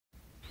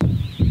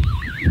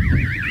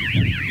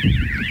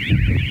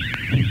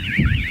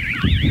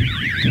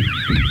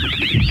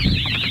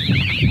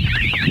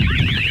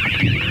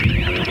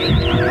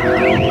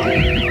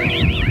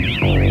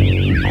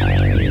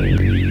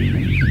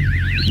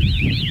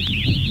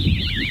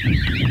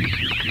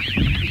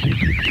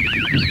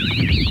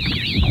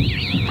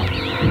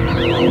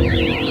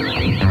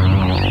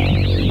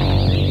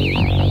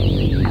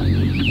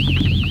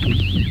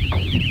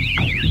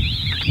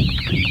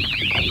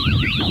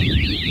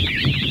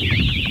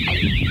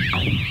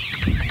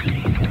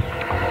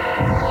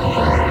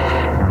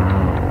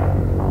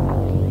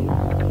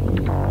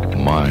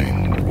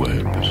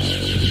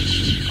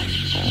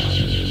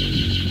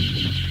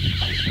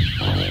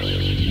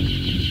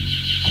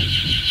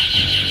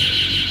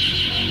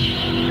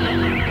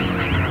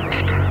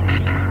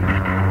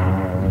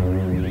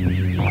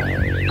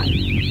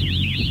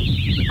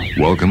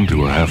Welcome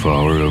to a half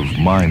hour of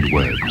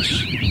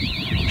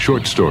MINDWEBS,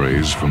 short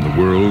stories from the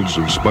worlds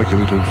of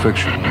speculative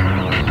fiction.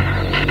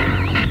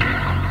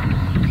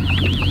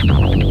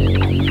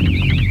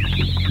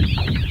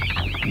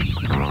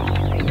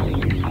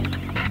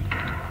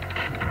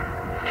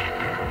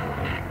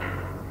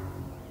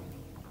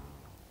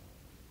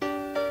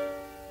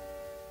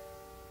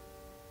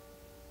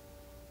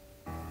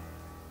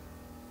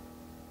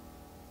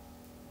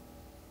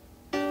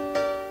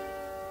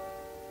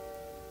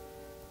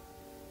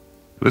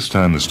 This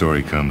time the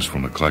story comes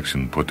from a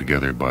collection put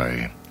together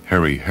by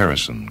Harry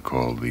Harrison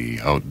called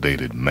The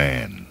Outdated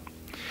Man.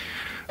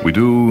 We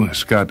do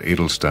Scott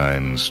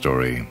Edelstein's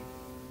story,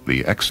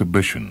 The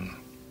Exhibition.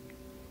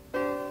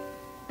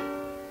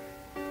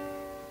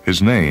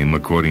 His name,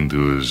 according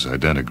to his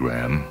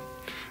identigram,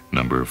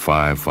 number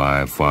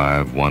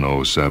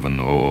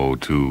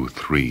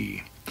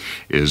 555-107-0023,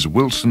 is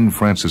Wilson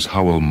Francis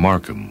Howell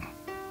Markham.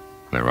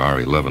 There are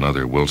 11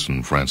 other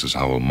Wilson Francis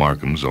Howell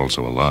Markhams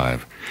also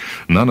alive,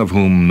 none of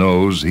whom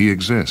knows he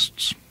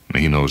exists.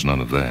 He knows none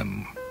of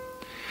them.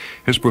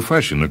 His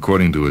profession,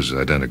 according to his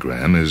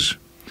identigram, is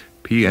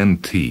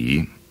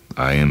PNT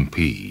IMP,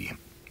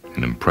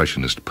 an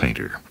impressionist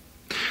painter,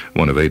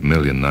 one of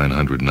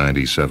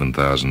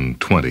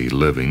 8,997,020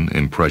 living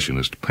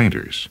impressionist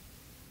painters.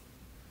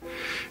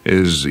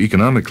 His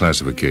economic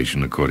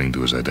classification, according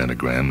to his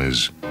identigram,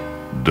 is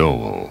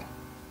dole,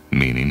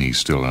 meaning he's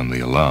still on the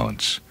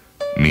allowance,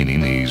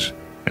 meaning he's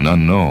an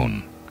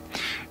unknown,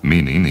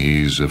 meaning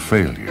he's a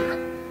failure,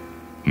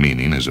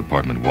 meaning his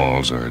apartment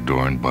walls are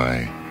adorned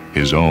by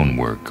his own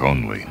work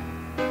only.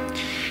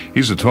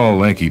 He's a tall,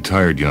 lanky,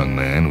 tired young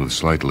man with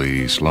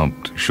slightly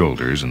slumped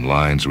shoulders and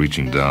lines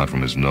reaching down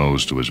from his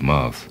nose to his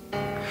mouth,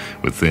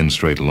 with thin,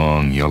 straight,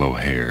 long, yellow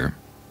hair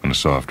and a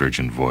soft,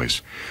 urgent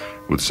voice,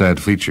 with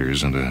sad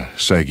features and a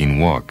sagging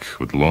walk,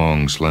 with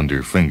long,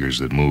 slender fingers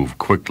that move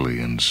quickly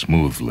and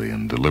smoothly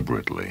and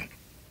deliberately.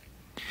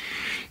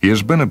 He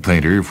has been a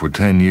painter for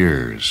 10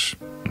 years,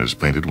 has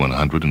painted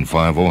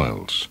 105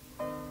 oils.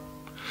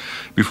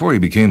 Before he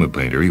became a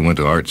painter, he went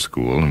to art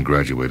school and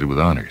graduated with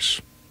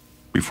honors.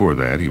 Before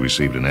that, he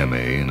received an MA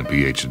and a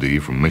PhD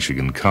from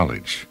Michigan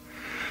College.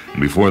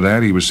 And before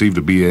that, he received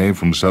a BA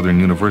from Southern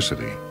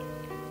University.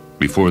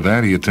 Before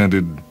that, he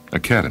attended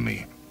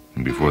Academy,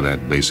 and before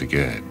that, Basic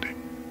Ed.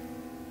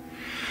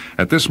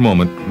 At this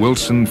moment,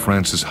 Wilson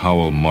Francis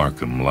Howell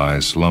Markham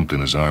lies slumped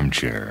in his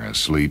armchair,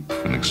 asleep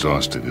and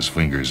exhausted, his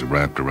fingers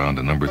wrapped around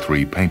a number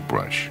 3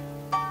 paintbrush.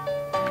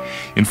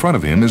 In front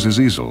of him is his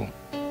easel,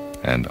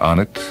 and on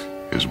it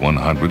his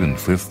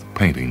 105th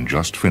painting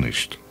just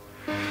finished.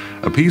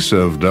 A piece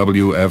of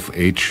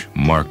WHA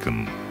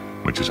Markham,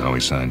 which is how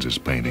he signs his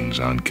paintings,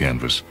 on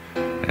canvas,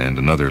 and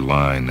another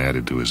line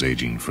added to his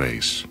aging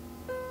face.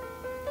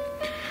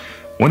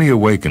 When he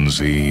awakens,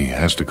 he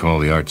has to call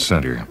the Art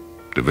Center,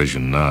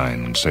 Division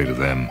 9, and say to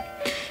them,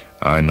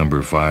 I,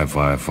 number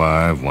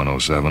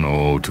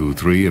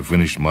 555-107-0023, have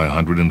finished my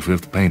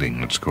 105th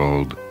painting. It's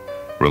called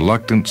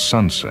Reluctant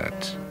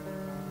Sunset.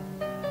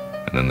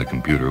 And then the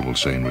computer will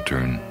say in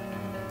return,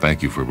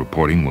 thank you for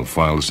reporting. We'll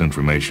file this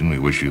information. We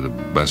wish you the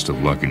best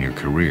of luck in your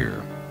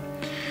career.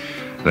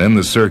 Then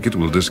the circuit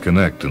will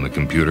disconnect, and the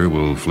computer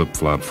will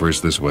flip-flop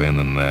first this way and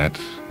then that,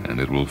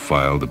 and it will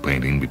file the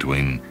painting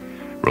between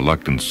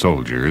Reluctant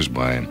Soldiers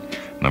by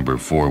number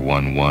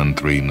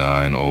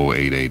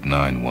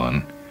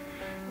 41139088891,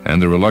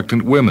 and The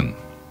Reluctant Women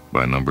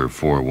by number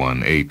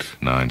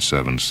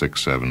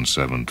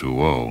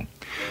 418976770,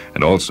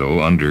 and also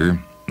under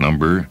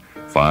number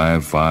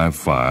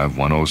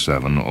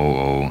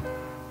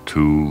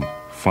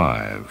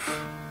 555-107-0025,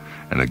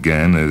 and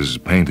again as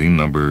painting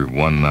number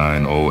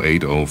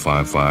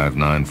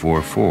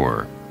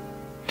 19080555944.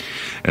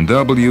 And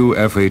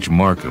WFH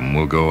Markham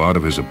will go out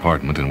of his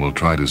apartment and will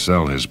try to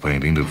sell his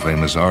painting to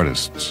famous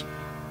artists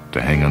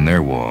to hang on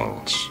their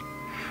walls.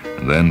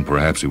 And then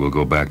perhaps he will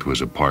go back to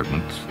his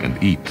apartment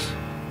and eat,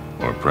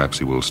 or perhaps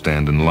he will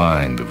stand in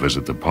line to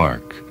visit the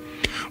park,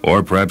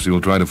 or perhaps he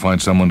will try to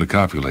find someone to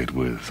copulate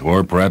with,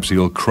 or perhaps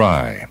he'll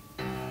cry.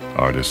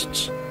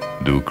 Artists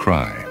do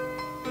cry.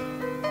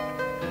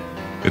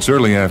 It's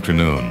early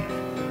afternoon,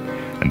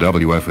 and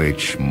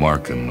WFH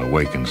Markham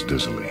awakens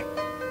dizzily.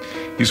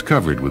 He's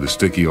covered with a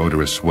sticky,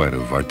 odorous sweat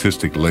of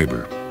artistic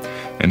labor,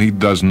 and he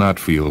does not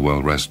feel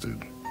well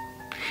rested.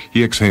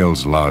 He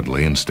exhales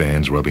loudly and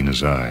stands rubbing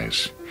his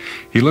eyes.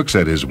 He looks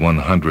at his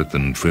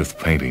 105th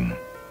painting,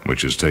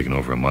 which has taken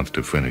over a month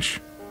to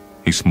finish.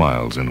 He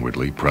smiles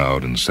inwardly,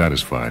 proud and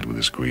satisfied with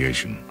his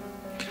creation.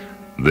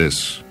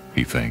 This,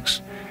 he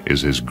thinks,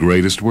 is his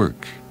greatest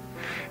work,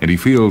 and he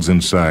feels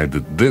inside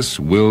that this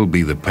will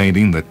be the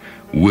painting that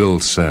will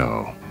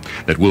sell,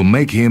 that will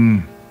make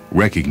him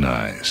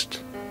recognized.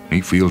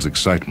 He feels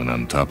excitement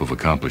on top of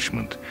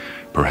accomplishment.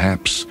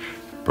 Perhaps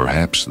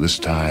this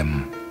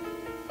time.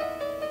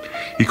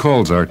 He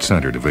calls Art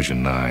Center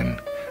Division 9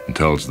 and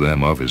tells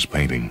them of his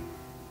painting.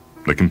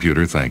 The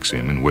computer thanks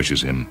him and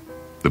wishes him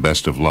the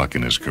best of luck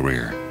in his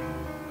career.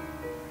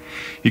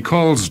 He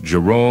calls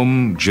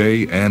Jerome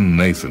J. N.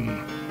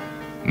 Nathan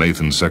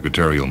Nathan's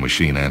secretarial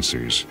machine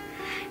answers.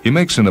 He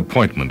makes an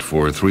appointment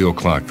for 3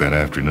 o'clock that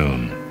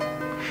afternoon.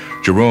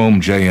 Jerome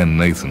J.N.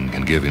 Nathan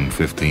can give him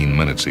 15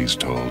 minutes, he's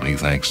told. He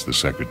thanks the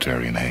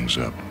secretary and hangs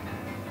up.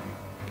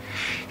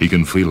 He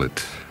can feel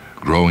it,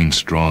 growing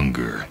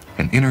stronger,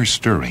 an inner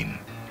stirring,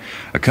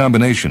 a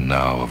combination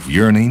now of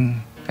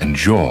yearning and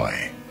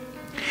joy.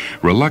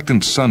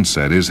 Reluctant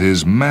Sunset is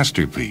his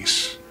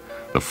masterpiece,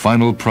 the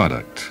final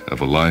product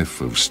of a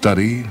life of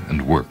study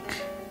and work.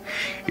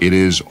 It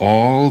is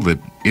all that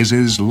is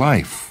his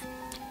life,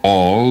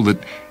 all that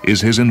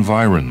is his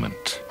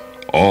environment,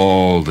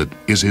 all that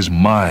is his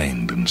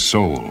mind and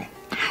soul,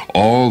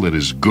 all that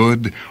is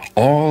good,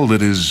 all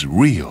that is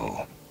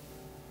real.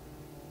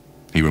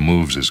 He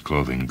removes his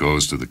clothing,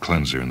 goes to the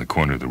cleanser in the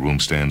corner of the room,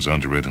 stands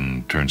under it,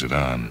 and turns it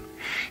on.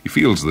 He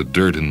feels the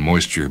dirt and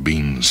moisture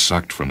being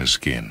sucked from his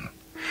skin.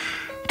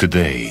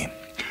 Today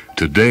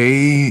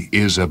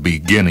is a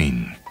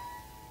beginning.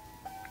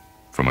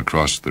 From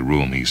across the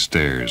room, he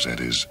stares at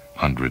his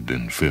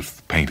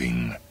 105th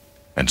painting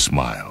and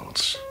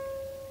smiles.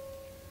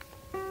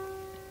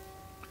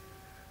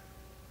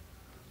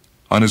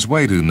 On his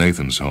way to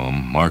Nathan's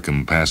home,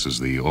 Markham passes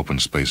the open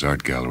space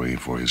art gallery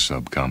for his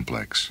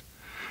subcomplex.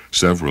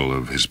 Several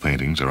of his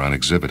paintings are on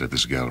exhibit at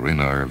this gallery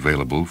and are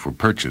available for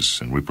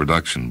purchase and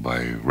reproduction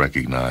by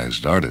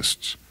recognized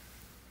artists.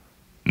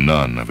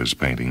 None of his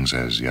paintings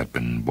has yet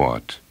been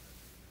bought.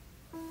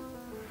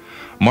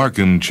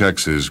 Markham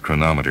checks his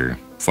chronometer,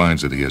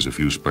 finds that he has a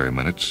few spare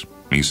minutes.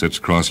 He sits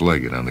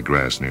cross-legged on the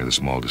grass near the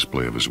small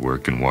display of his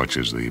work and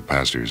watches the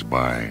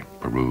passers-by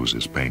peruse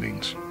his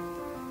paintings.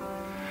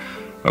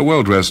 A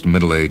well-dressed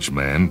middle-aged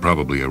man,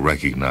 probably a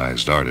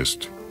recognized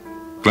artist,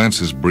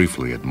 glances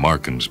briefly at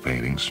Markham's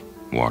paintings,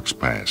 walks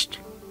past.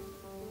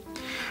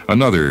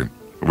 Another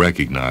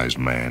recognized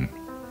man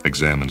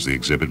examines the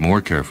exhibit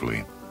more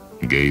carefully,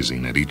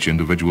 gazing at each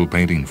individual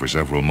painting for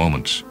several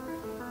moments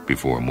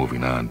before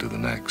moving on to the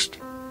next.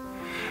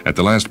 At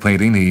the last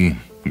painting, he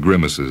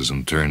grimaces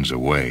and turns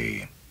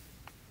away.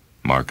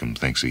 Markham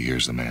thinks he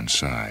hears the man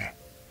sigh.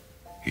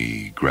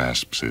 He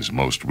grasps his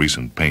most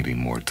recent painting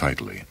more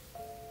tightly.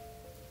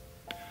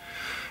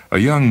 A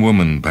young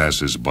woman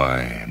passes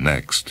by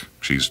next.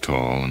 She's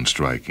tall and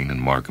striking,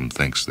 and Markham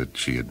thinks that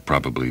she had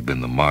probably been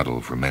the model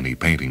for many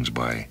paintings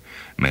by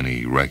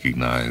many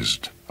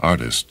recognized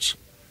artists.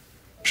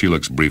 She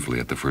looks briefly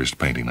at the first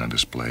painting on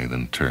display,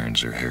 then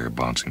turns, her hair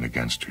bouncing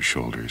against her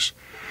shoulders,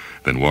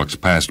 then walks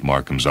past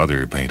Markham's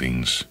other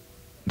paintings,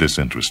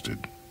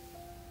 disinterested.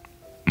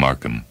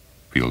 Markham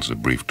feels a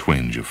brief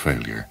twinge of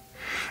failure.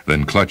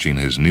 Then, clutching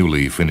his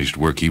newly finished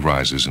work, he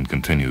rises and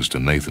continues to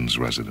Nathan's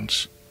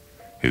residence.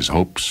 His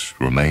hopes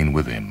remain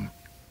with him.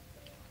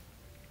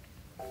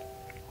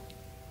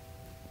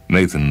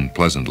 Nathan,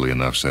 pleasantly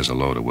enough, says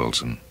hello to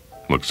Wilson,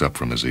 looks up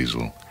from his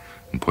easel,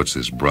 and puts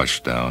his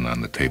brush down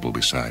on the table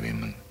beside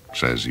him and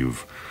says,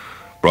 "You've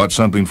brought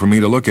something for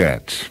me to look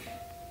at."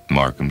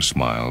 Markham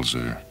smiles,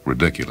 a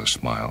ridiculous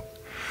smile.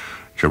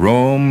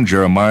 Jerome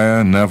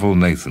Jeremiah Neville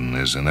Nathan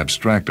is an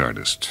abstract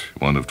artist,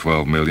 one of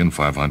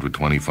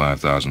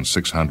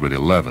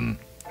 12,525,611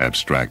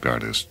 abstract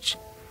artists,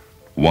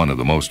 one of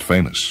the most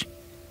famous.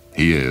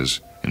 He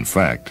is, in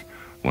fact,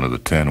 one of the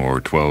 10 or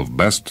 12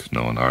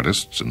 best-known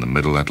artists in the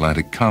Middle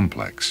Atlantic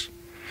complex.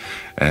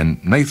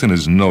 And Nathan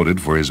is noted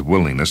for his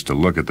willingness to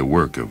look at the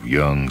work of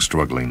young,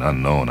 struggling,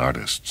 unknown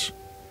artists.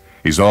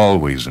 He's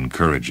always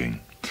encouraging,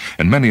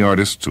 and many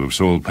artists who have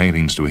sold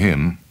paintings to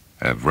him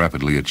have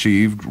rapidly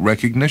achieved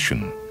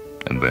recognition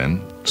and then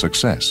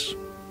success.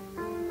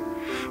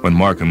 When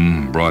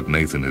Markham brought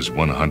Nathan his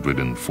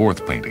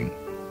 104th painting,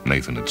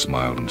 Nathan had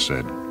smiled and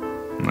said,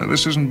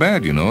 "This isn't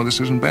bad, you know, this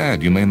isn't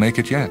bad. You may make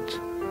it yet."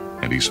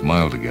 And he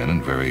smiled again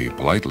and very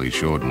politely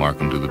showed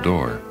Markham to the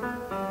door.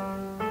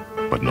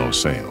 But no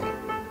sale.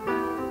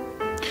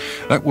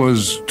 That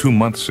was 2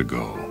 months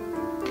ago,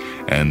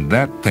 and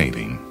that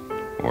painting,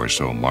 or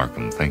so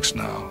Markham thinks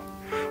now,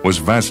 was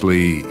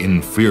vastly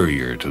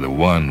inferior to the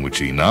one which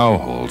he now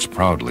holds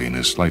proudly in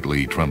his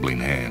slightly trembling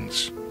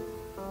hands.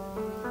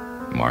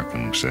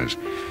 Markham says,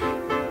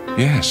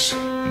 "Yes,"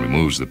 and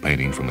removes the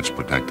painting from its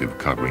protective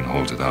covering,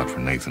 holds it out for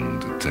Nathan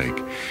to take.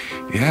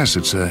 "Yes,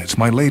 it's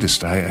my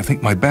latest, I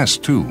think my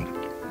best, too."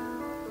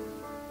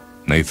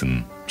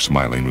 Nathan,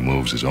 smiling,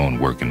 removes his own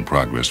work in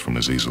progress from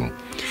his easel,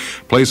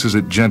 places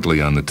it gently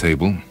on the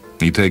table.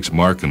 He takes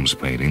Markham's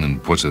painting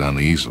and puts it on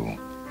the easel.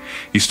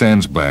 He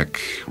stands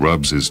back,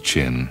 rubs his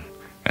chin,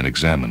 and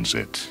examines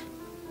it.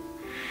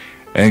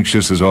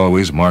 Anxious as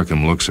always,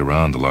 Markham looks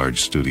around the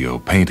large studio.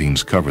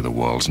 Paintings cover the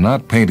walls,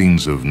 not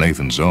paintings of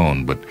Nathan's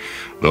own, but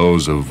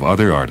those of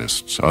other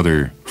artists,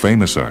 other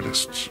famous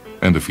artists,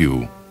 and a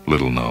few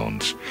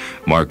little-knowns.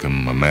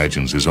 Markham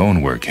imagines his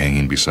own work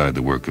hanging beside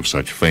the work of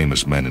such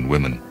famous men and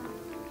women.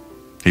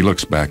 He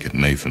looks back at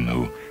Nathan,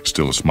 who,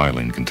 still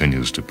smiling,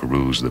 continues to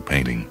peruse the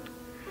painting.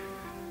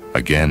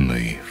 Again,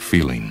 the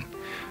feeling,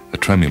 a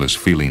tremulous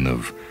feeling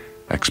of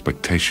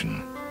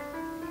expectation.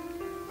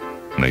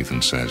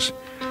 Nathan says,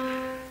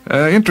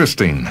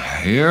 "Interesting.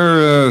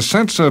 Your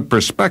sense of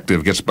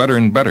perspective gets better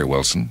and better,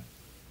 Wilson."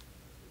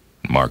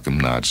 Markham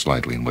nods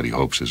slightly in what he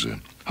hopes is a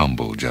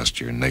humble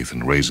gesture.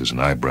 Nathan raises an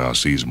eyebrow,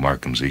 sees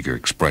Markham's eager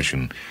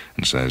expression,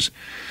 and says,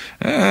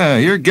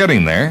 "You're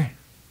getting there."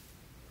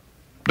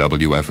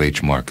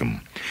 W.F.H.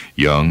 Markham,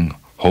 young,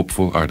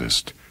 hopeful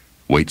artist,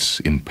 waits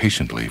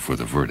impatiently for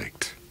the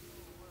verdict.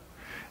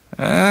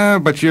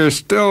 But you're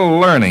still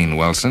learning,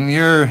 Wilson.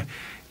 Your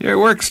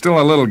work's still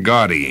a little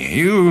gaudy.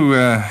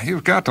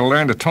 You've got to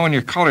learn to tone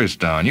your colors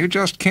down. You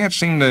just can't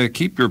seem to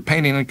keep your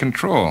painting in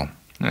control.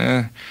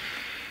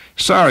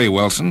 Sorry,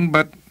 Wilson,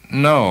 but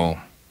no.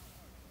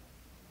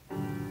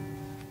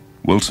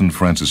 Wilson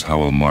Francis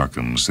Howell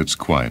Markham sits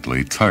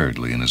quietly,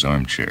 tiredly in his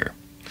armchair,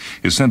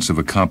 his sense of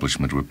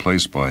accomplishment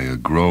replaced by a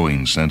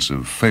growing sense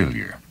of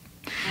failure.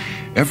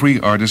 Every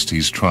artist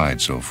he's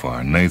tried so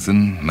far,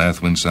 Nathan,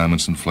 Mathwin,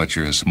 Simonson,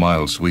 Fletcher, has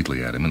smiled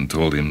sweetly at him and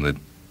told him that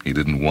he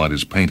didn't want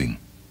his painting.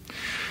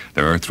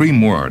 There are 3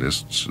 more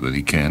artists that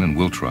he can and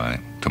will try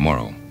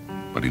tomorrow,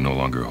 but he no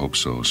longer hopes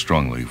so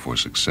strongly for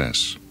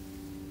success.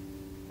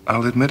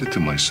 I'll admit it to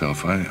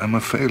myself. I'm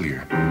a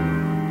failure.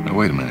 Now,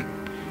 wait a minute.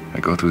 I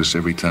go through this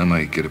every time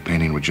I get a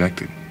painting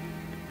rejected.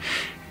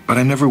 But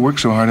I never worked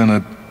so hard on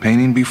a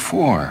painting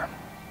before.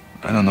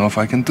 I don't know if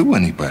I can do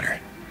any better.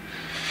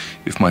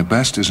 If my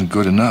best isn't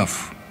good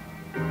enough.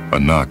 A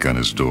knock on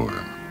his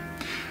door.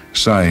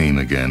 Sighing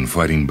again,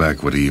 fighting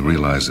back what he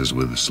realizes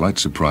with slight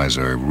surprise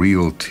are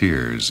real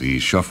tears, he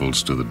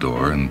shuffles to the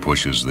door and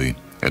pushes the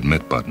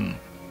admit button.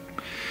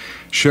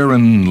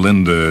 Sharon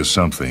Linda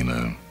something,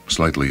 a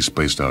slightly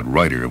spaced-out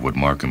writer of what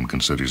Markham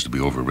considers to be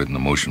overwritten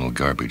emotional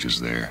garbage,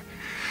 is there.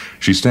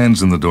 She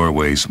stands in the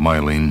doorway,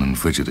 smiling and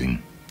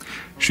fidgeting.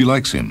 She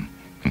likes him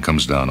and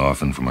comes down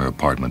often from her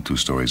apartment 2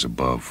 stories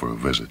above for a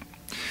visit.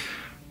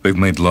 They've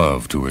made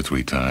love 2 or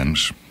 3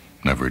 times,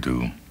 never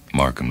to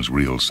Markham's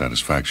real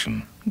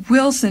satisfaction.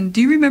 Wilson,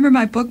 do you remember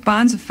my book,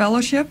 Bonds of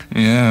Fellowship?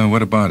 Yeah,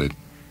 what about it?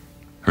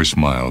 Her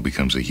smile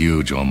becomes a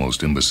huge,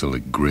 almost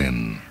imbecilic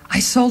grin. I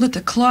sold it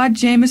to Claude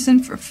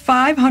Jameson for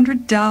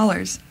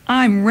 $500.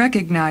 I'm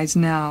recognized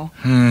now.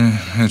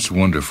 That's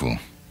wonderful.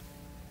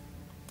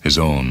 His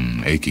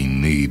own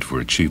aching need for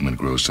achievement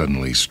grows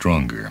suddenly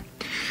stronger.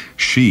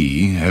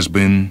 She has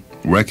been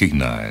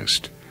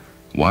recognized.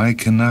 Why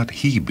cannot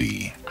he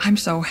be? I'm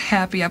so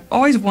happy. I've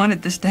always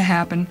wanted this to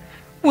happen.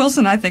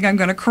 Wilson, I think I'm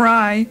going to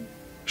cry.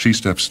 She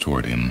steps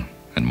toward him,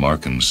 and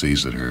Markham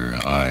sees that her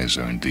eyes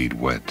are indeed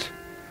wet.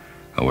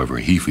 However,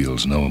 he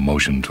feels no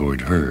emotion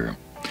toward her.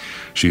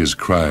 She has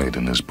cried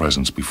in his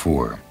presence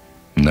before,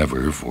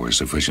 never for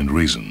sufficient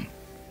reason.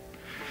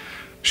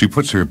 She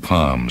puts her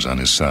palms on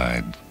his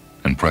side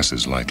and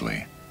presses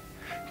lightly.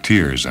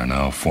 Tears are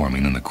now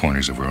forming in the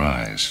corners of her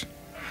eyes.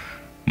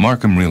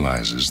 Markham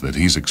realizes that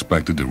he's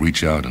expected to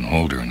reach out and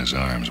hold her in his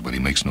arms, but he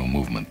makes no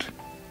movement.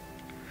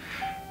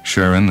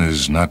 Sharon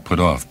is not put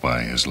off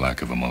by his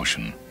lack of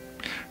emotion.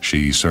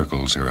 She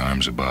circles her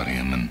arms about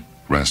him and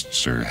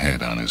rests her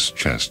head on his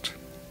chest,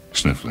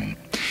 sniffling.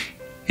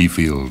 He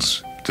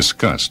feels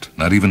disgust,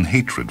 not even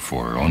hatred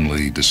for her,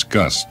 only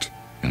disgust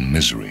and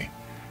misery,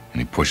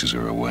 and he pushes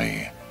her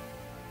away.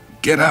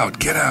 Get out,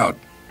 get out!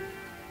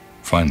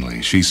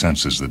 Finally, she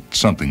senses that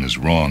something is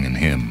wrong in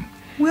him.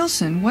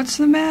 Wilson, what's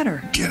the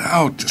matter? Get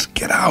out, just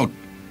get out!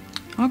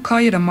 I'll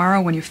call you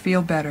tomorrow when you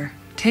feel better.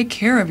 Take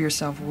care of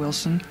yourself,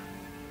 Wilson.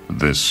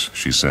 This,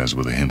 she says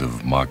with a hint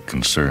of mock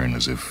concern,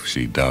 as if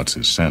she doubts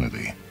his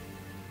sanity.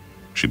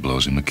 She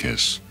blows him a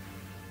kiss,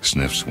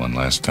 sniffs one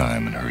last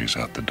time, and hurries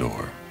out the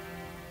door.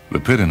 The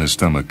pit in his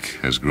stomach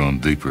has grown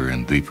deeper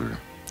and deeper.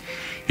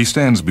 He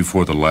stands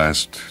before the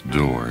last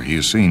door. He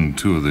has seen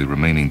 2 of the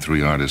remaining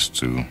 3 artists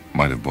who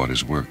might have bought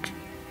his work.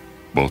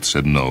 Both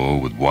said no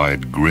with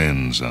wide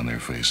grins on their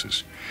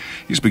faces.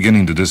 He's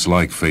beginning to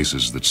dislike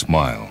faces that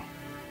smile.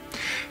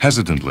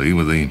 Hesitantly,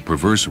 with the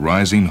perverse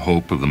rising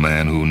hope of the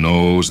man who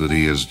knows that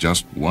he has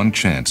just one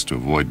chance to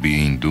avoid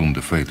being doomed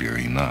to failure,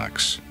 he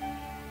knocks.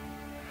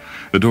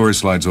 The door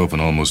slides open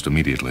almost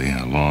immediately.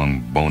 A long,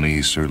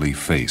 bony, surly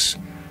face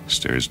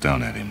stares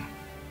down at him.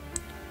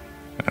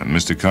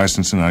 Mr.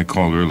 Carcinson, I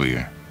called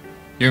earlier.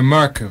 You're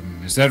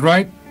Markham, is that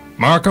right?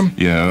 Markham?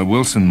 Yeah,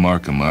 Wilson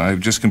Markham. I've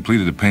just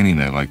completed a painting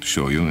I'd like to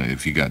show you,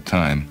 if you got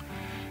time.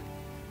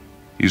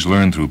 He's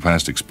learned through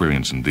past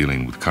experience in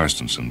dealing with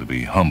Carstensen to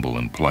be humble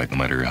and polite, no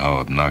matter how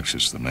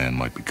obnoxious the man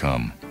might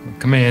become.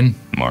 Come in.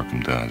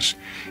 Markham does.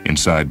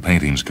 Inside,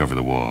 paintings cover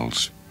the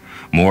walls.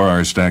 More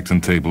are stacked on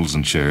tables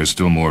and chairs.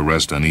 Still more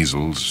rest on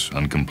easels,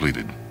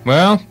 uncompleted.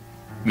 Well,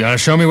 you gotta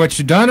show me what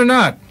you've done or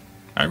not?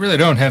 I really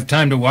don't have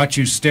time to watch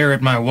you stare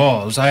at my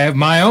walls. I have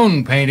my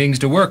own paintings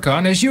to work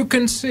on, as you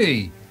can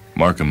see.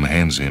 Markham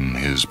hands him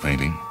his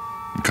painting.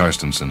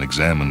 Carstensen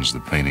examines the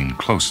painting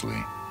closely,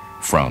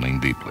 frowning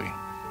deeply.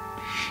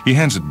 He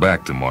hands it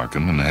back to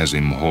Markham and has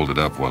him hold it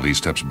up while he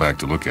steps back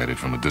to look at it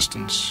from a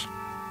distance.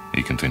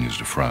 He continues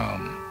to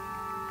frown.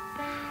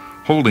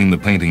 Holding the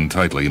painting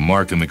tightly,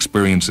 Markham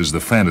experiences the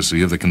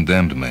fantasy of the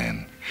condemned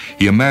man.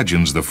 He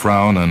imagines the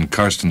frown on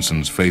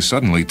Carstensen's face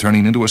suddenly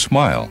turning into a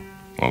smile,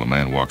 while the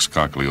man walks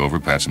cockily over,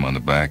 pats him on the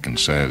back, and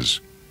says,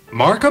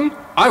 Markham,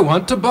 I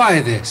want to buy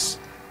this.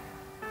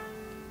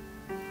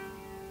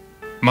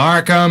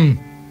 Markham!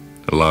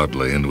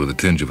 Loudly and with a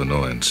tinge of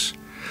annoyance.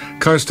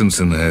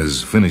 Carstensen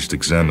has finished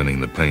examining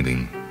the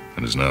painting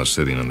and is now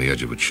sitting on the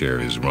edge of a chair,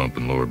 his rump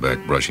and lower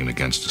back brushing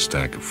against a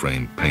stack of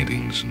framed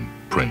paintings and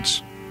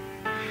prints.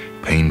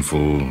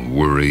 Painful,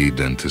 worried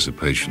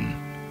anticipation.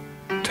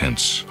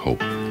 Tense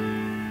hope.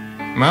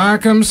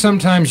 Markham,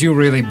 sometimes you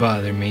really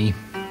bother me.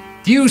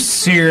 Do you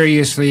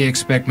seriously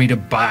expect me to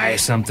buy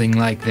something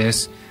like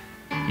this?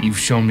 You've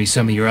shown me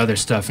some of your other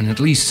stuff, and at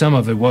least some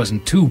of it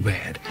wasn't too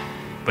bad.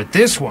 But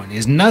this one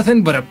is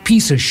nothing but a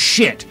piece of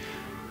shit.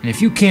 And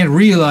if you can't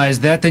realize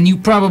that, then you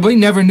probably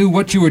never knew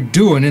what you were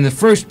doing in the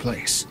first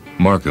place.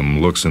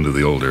 Markham looks into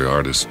the older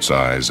artist's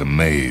eyes,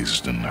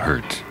 amazed and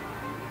hurt.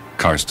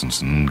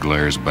 Carstensen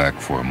glares back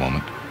for a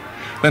moment.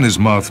 Then his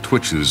mouth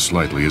twitches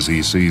slightly as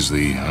he sees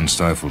the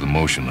unstifled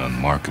emotion on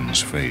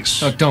Markham's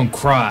face. Look, don't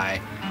cry.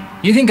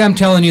 You think I'm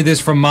telling you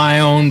this for my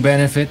own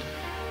benefit?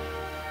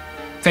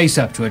 Face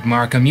up to it,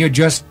 Markham. You're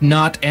just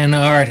not an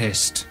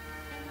artist.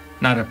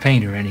 Not a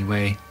painter,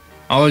 anyway.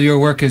 All your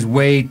work is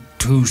way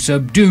too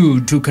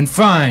subdued, too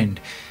confined.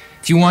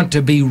 If you want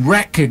to be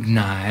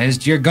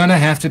recognized, you're gonna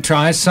have to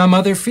try some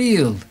other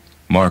field.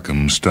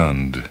 Markham,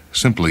 stunned,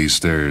 simply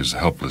stares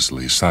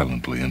helplessly,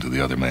 silently into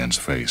the other man's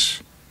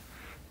face.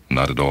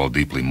 Not at all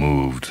deeply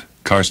moved,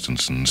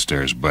 Carstensen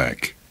stares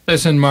back.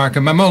 Listen,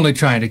 Markham, I'm only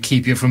trying to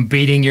keep you from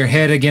beating your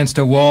head against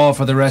a wall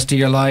for the rest of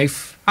your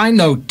life. I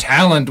know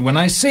talent when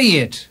I see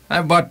it.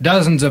 I've bought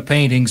dozens of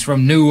paintings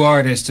from new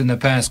artists in the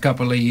past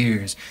couple of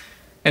years.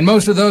 And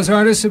most of those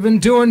artists have been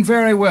doing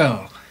very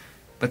well.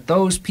 But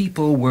those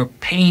people were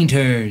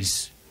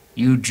painters.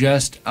 You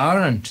just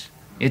aren't.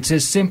 It's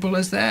as simple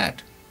as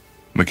that.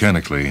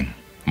 Mechanically,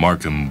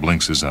 Markham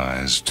blinks his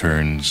eyes,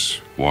 turns,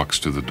 walks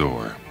to the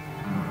door.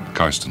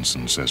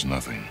 Carstensen says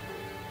nothing.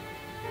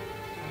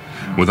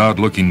 Without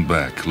looking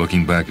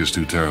back is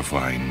too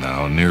terrifying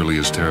now, nearly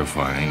as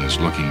terrifying as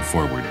looking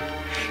forward.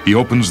 He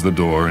opens the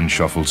door and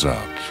shuffles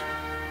out.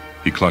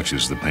 He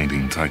clutches the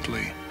painting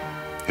tightly.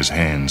 His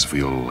hands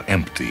feel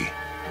empty,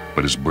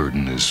 but his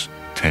burden is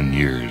 10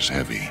 years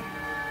heavy.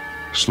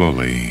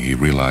 Slowly, he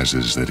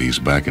realizes that he's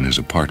back in his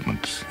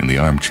apartment, in the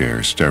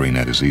armchair, staring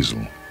at his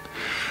easel.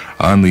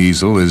 On the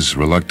easel is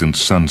reluctant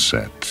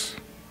sunset.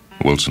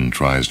 Wilson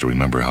tries to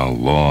remember how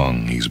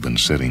long he's been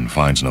sitting,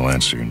 finds no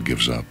answer, and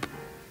gives up.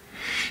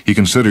 He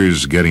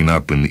considers getting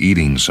up and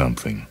eating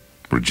something,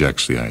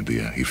 rejects the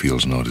idea. He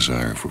feels no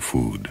desire for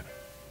food.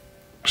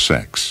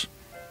 Sex.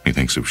 He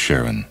thinks of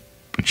Sharon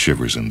and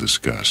shivers in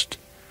disgust.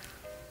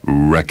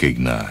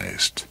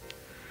 Recognized.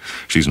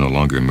 She's no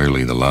longer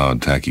merely the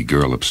loud, tacky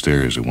girl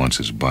upstairs who wants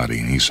his body,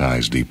 and he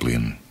sighs deeply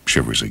and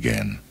shivers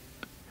again.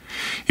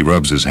 He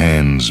rubs his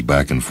hands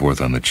back and forth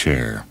on the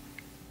chair.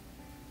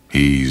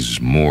 He's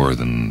more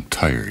than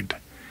tired.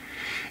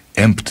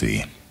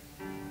 Empty.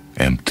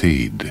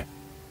 Emptied.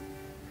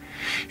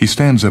 He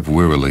stands up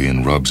wearily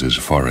and rubs his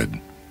forehead.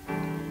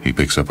 He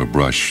picks up a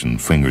brush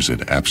and fingers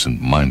it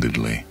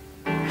absent-mindedly.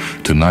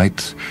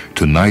 Tonight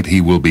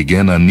he will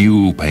begin a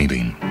new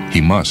painting.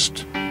 He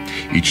must.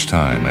 Each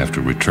time,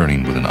 after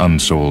returning with an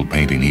unsold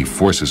painting, he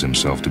forces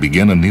himself to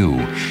begin anew.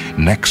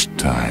 Next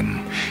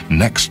time.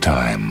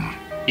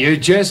 You're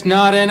just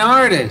not an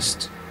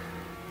artist.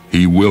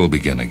 He will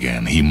begin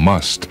again. He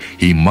must.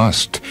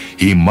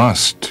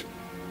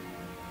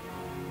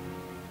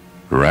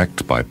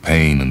 Racked by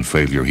pain and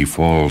failure, he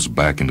falls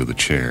back into the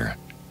chair.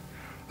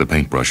 The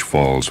paintbrush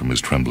falls from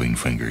his trembling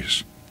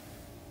fingers.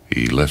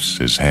 He lifts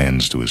his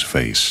hands to his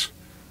face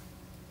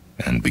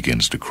and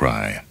begins to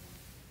cry.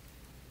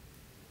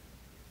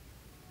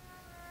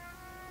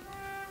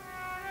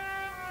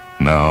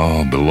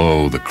 Now,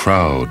 below, the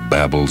crowd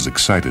babbles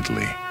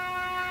excitedly.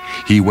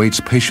 He waits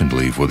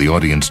patiently for the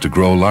audience to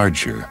grow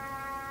larger.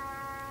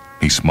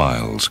 He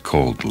smiles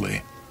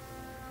coldly.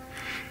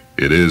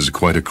 It is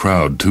quite a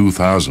crowd,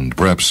 2,000,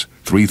 perhaps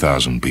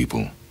 3,000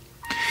 people.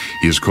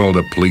 He has called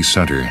up Police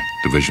Center,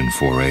 Division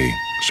 4A,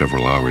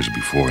 several hours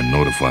before and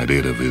notified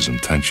it of his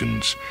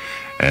intentions,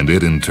 and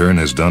it in turn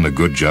has done a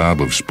good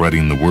job of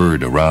spreading the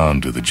word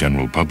around to the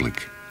general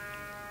public.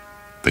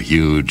 The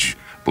huge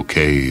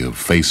bouquet of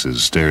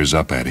faces stares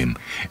up at him,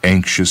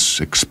 anxious,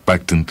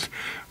 expectant,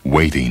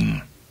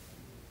 waiting.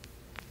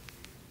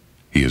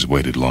 He has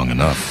waited long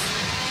enough.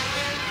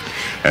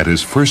 At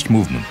his first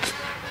movement,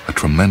 a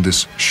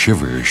tremendous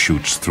shiver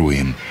shoots through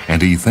him,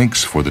 and he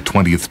thinks for the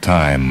 20th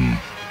time,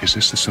 is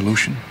this the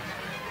solution?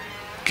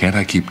 Can't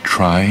I keep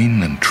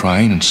trying,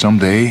 and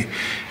someday,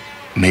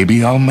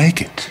 maybe I'll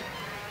make it?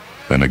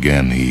 Then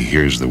again he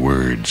hears the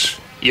words,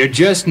 You're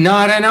just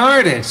not an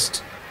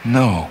artist.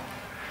 No.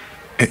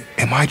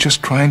 Am I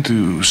just trying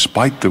to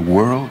spite the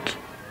world?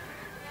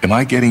 Am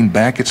I getting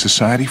back at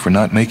society for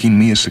not making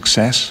me a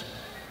success?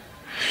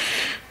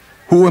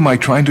 Who am I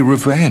trying to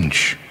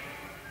revenge?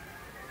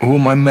 Who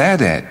am I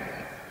mad at?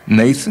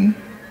 Nathan?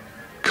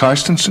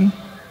 Carstensen?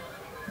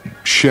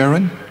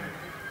 Sharon?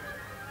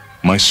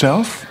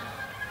 Myself?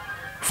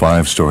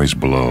 5 stories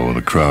below,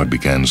 the crowd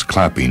begins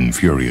clapping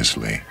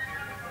furiously,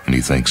 and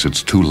he thinks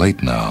it's too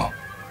late now,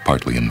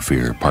 partly in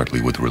fear,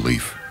 partly with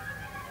relief.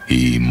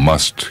 He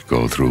must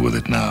go through with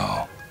it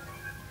now.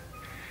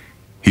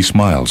 He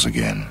smiles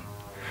again,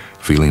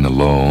 feeling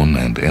alone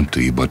and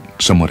empty, but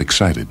somewhat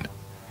excited.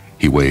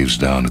 He waves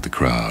down at the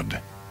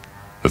crowd.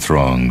 The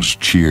throngs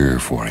cheer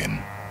for him.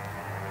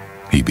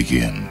 He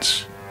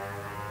begins.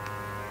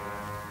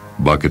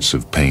 Buckets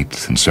of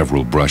paint and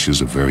several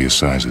brushes of various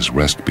sizes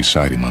rest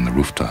beside him on the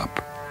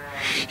rooftop.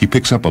 He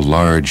picks up a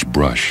large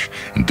brush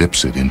and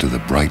dips it into the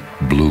bright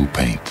blue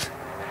paint.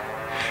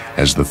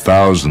 As the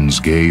thousands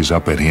gaze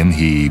up at him,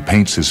 he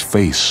paints his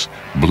face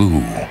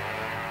blue.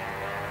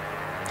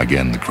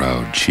 Again, the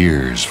crowd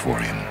cheers for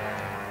him.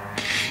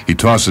 He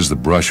tosses the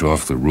brush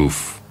off the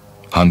roof.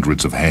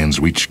 Hundreds of hands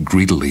reach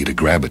greedily to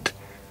grab it.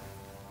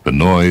 The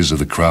noise of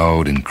the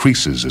crowd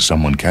increases as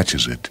someone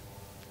catches it.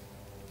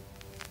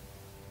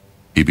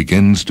 He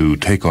begins to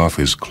take off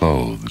his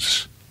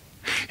clothes.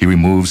 He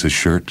removes his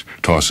shirt,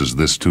 tosses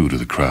this too to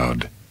the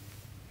crowd,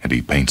 and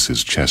he paints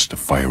his chest a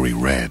fiery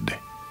red.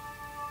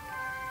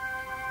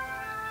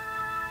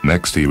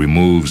 Next, he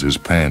removes his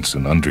pants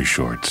and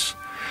undershorts,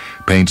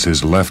 paints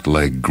his left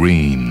leg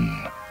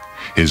green,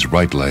 his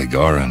right leg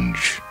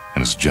orange,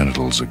 and his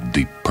genitals a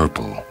deep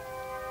purple.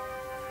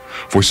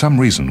 For some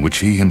reason which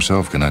he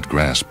himself cannot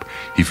grasp,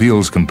 he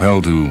feels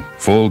compelled to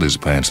fold his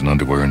pants and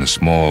underwear in a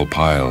small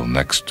pile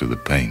next to the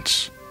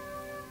paints.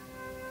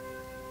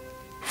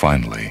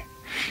 Finally,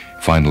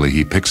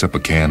 he picks up a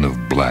can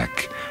of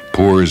black,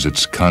 pours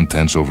its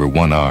contents over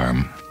one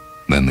arm,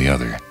 then the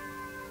other.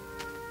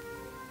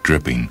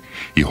 Dripping,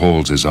 he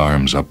holds his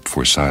arms up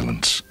for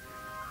silence.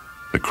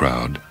 The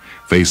crowd,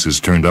 faces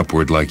turned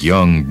upward like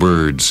young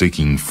birds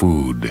seeking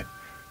food,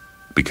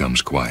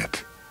 becomes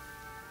quiet.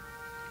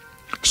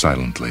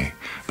 Silently,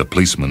 the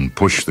policemen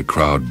push the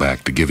crowd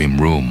back to give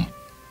him room.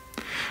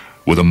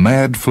 With a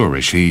mad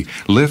flourish, he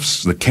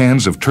lifts the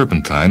cans of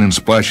turpentine and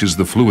splashes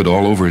the fluid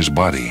all over his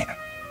body.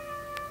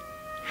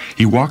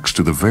 He walks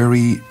to the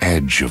very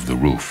edge of the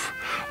roof,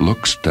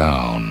 looks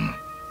down.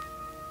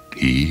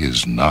 He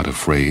is not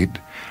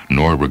afraid,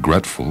 nor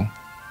regretful,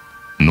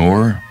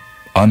 nor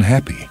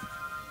unhappy.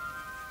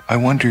 I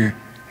wonder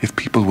if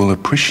people will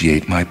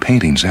appreciate my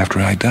paintings after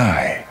I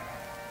die.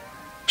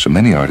 So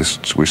many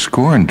artists were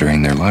scorned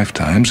during their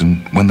lifetimes,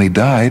 and when they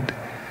died,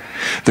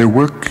 their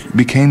work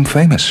became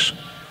famous.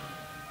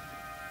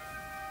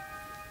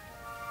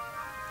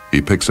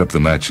 He picks up the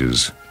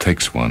matches,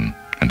 takes one,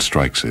 and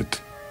strikes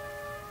it.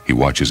 He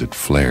watches it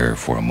flare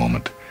for a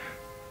moment,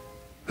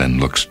 then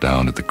looks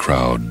down at the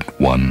crowd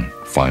one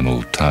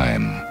final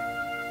time.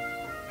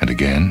 And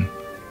again,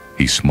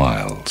 he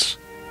smiles,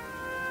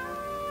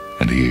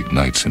 and he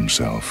ignites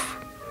himself,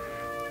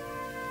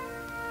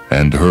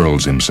 and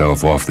hurls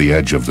himself off the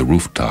edge of the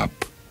rooftop.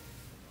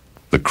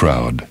 The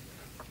crowd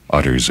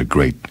utters a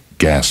great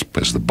gasp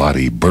as the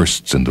body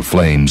bursts into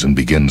flames and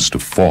begins to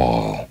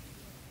fall.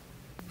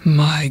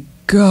 My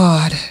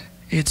God,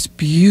 it's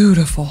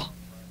beautiful.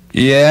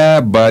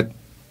 Yeah, but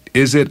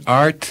is it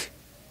art?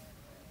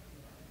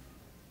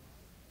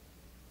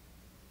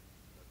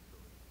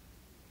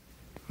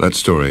 That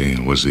story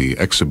was The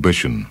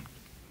Exhibition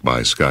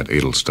by Scott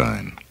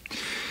Edelstein.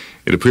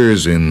 It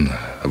appears in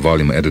a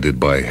volume edited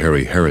by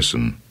Harry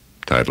Harrison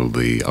titled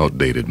The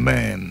Outdated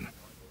Man.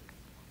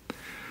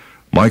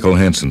 Michael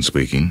Hanson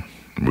speaking,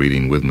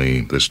 reading with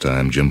me this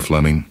time Jim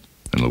Fleming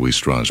and Louis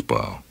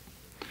Strasbaugh.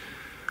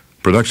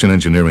 Production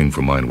engineering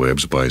for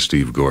MindWebs by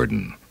Steve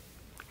Gordon.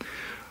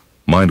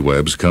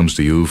 MindWebs comes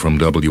to you from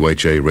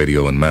WHA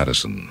Radio in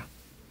Madison,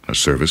 a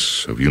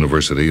service of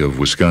University of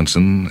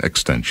Wisconsin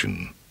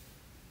Extension.